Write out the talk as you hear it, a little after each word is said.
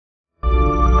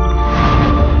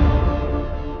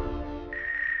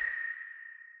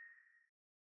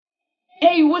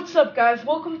What's up, guys?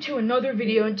 Welcome to another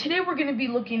video, and today we're going to be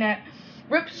looking at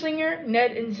Ripslinger,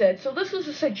 Ned and Zed. So this was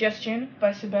a suggestion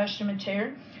by Sebastian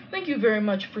Mattel. Thank you very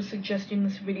much for suggesting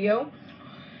this video.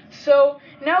 So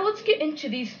now let's get into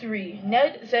these three,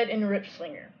 Ned, Zed, and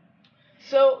Ripslinger.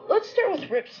 So let's start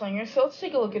with Ripslinger. So let's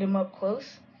take a look at him up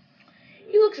close.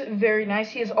 He looks very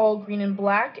nice. He is all green and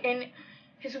black, and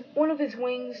one of his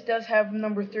wings does have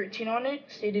number 13 on it,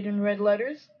 stated in red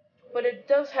letters. But it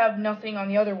does have nothing on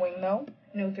the other wing, though.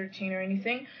 No 13 or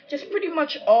anything. Just pretty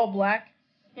much all black.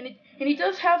 And he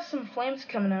does have some flames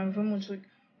coming out of him, which look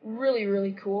really,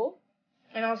 really cool.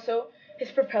 And also, his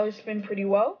propellers spin pretty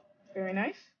well. Very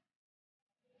nice.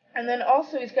 And then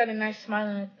also, he's got a nice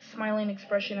smiling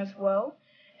expression as well.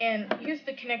 And here's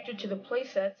the connector to the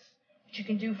playsets, which you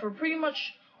can do for pretty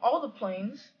much all the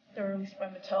planes that are released by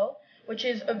Mattel, which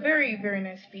is a very, very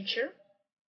nice feature.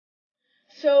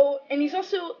 So, and it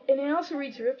also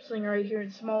reads Ripslinger right here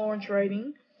in small orange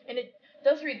writing, and it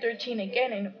does read 13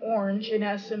 again in orange, and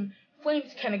has some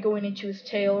flames kind of going into his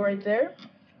tail right there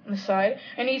on the side.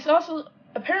 And he's also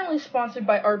apparently sponsored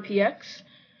by RPX,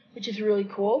 which is really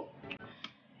cool.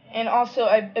 And also,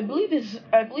 I believe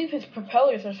his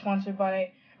propellers are sponsored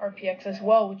by RPX as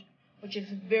well, which is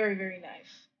very, very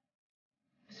nice.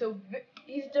 So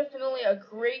he's definitely a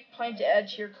great plane to add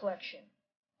to your collection.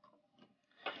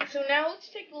 So now let's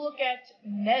take a look at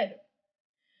Ned.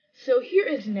 So here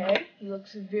is Ned. He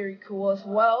looks very cool as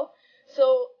well.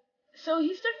 So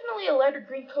he's definitely a lighter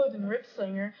green color than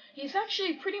Ripslinger. He's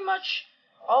actually pretty much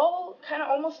all kind of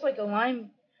almost like a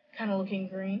lime kind of looking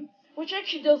green, which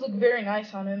actually does look very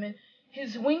nice on him. And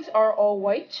his wings are all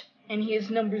white, and he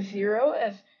is number 0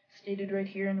 as stated right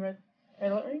here in red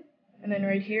lettering. And then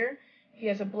right here, he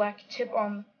has a black tip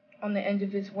on the end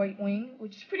of his white wing,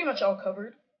 which is pretty much all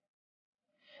covered.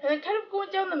 And then kind of going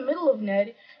down the middle of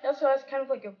Ned, he also has kind of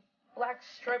like a black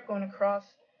stripe going across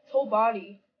his whole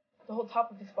body, the whole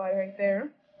top of his body right there.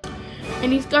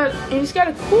 And he's got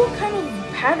a cool kind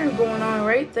of pattern going on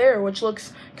right there, which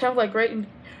looks kind of like right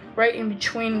in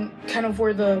between kind of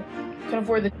where the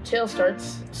tail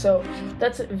starts. So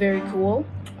that's very cool.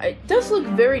 It does look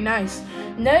very nice.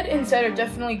 Ned and Zed are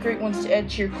definitely great ones to add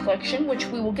to your collection, which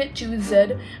we will get to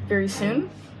Zed very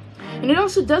soon. And it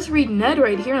also does read Ned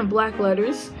right here in black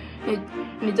letters. And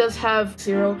it does have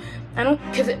 0.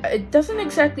 Because it doesn't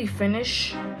exactly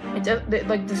finish.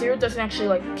 Like the 0 doesn't actually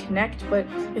like connect, but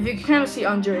if you can kind of see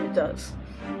under it, it does.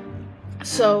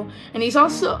 So, and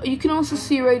you can also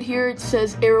see right here it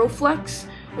says Aeroflex,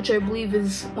 which I believe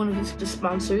is one of his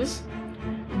sponsors.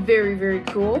 Very, very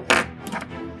cool.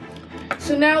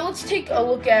 So now let's take a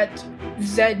look at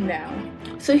Zed now.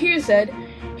 So here's Zed.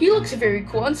 He looks very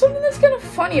cool, and something that's kind of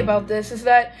funny about this is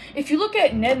that if you look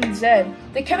at Ned and Zed,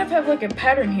 they kind of have like a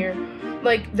pattern here.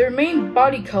 Like their main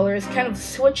body color is kind of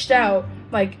switched out,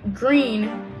 like green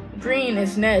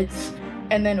is Ned's,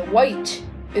 and then white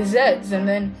is Zed's, and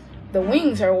then the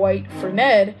wings are white for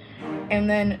Ned, and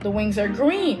then the wings are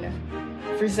green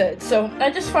for Zed. So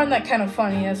I just find that kind of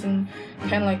funny, as in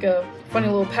kind of like a funny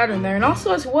little pattern there. And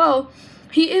also as well,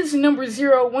 he is number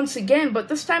 0 once again, but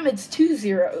this time it's 2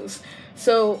 zeros.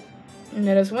 So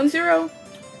Ned has 1 0,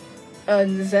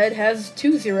 and Zed has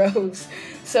 2 zeros.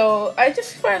 So I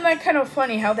just find that kind of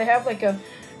funny how they have like a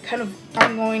kind of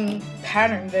ongoing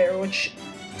pattern there, which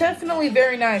definitely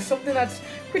very nice, something that's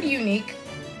pretty unique.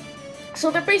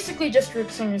 So they're basically just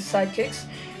Ripslinger's sidekicks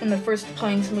in the first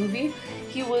Planes movie.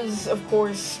 He was, of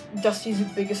course, Dusty's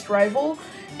biggest rival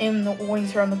in the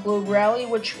Wings Around the Globe rally,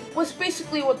 which was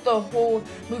basically what the whole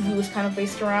movie was kind of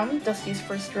based around, Dusty's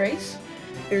first race.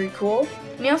 Very cool.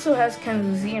 And he also has kind of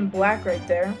the Z in black right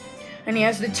there. And he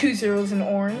has the 2 zeros in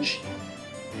orange.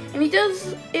 And it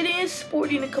is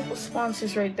sporting a couple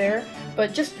sponsors right there,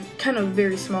 but just kind of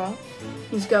very small.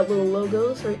 He's got little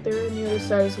logos right there on the other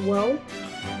side as well.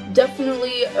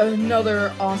 Definitely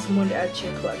another awesome one to add to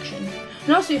your collection.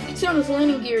 And also, if you can see on his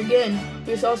landing gear again,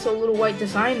 there's also a little white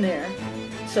design there.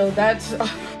 So that's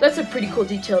a pretty cool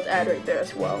detailed add right there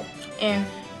as well. And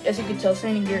as you can tell, his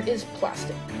landing gear is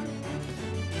plastic.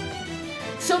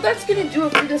 So that's going to do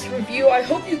it for this review. I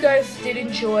hope you guys did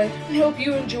enjoy, and I hope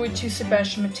you enjoyed too,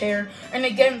 Sebastian Mattel. And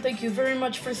again, thank you very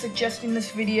much for suggesting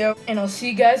this video, and I'll see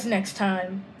you guys next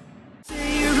time.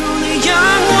 You're only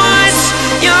young ones,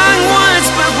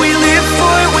 but we live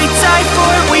for it, we die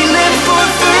for it, we live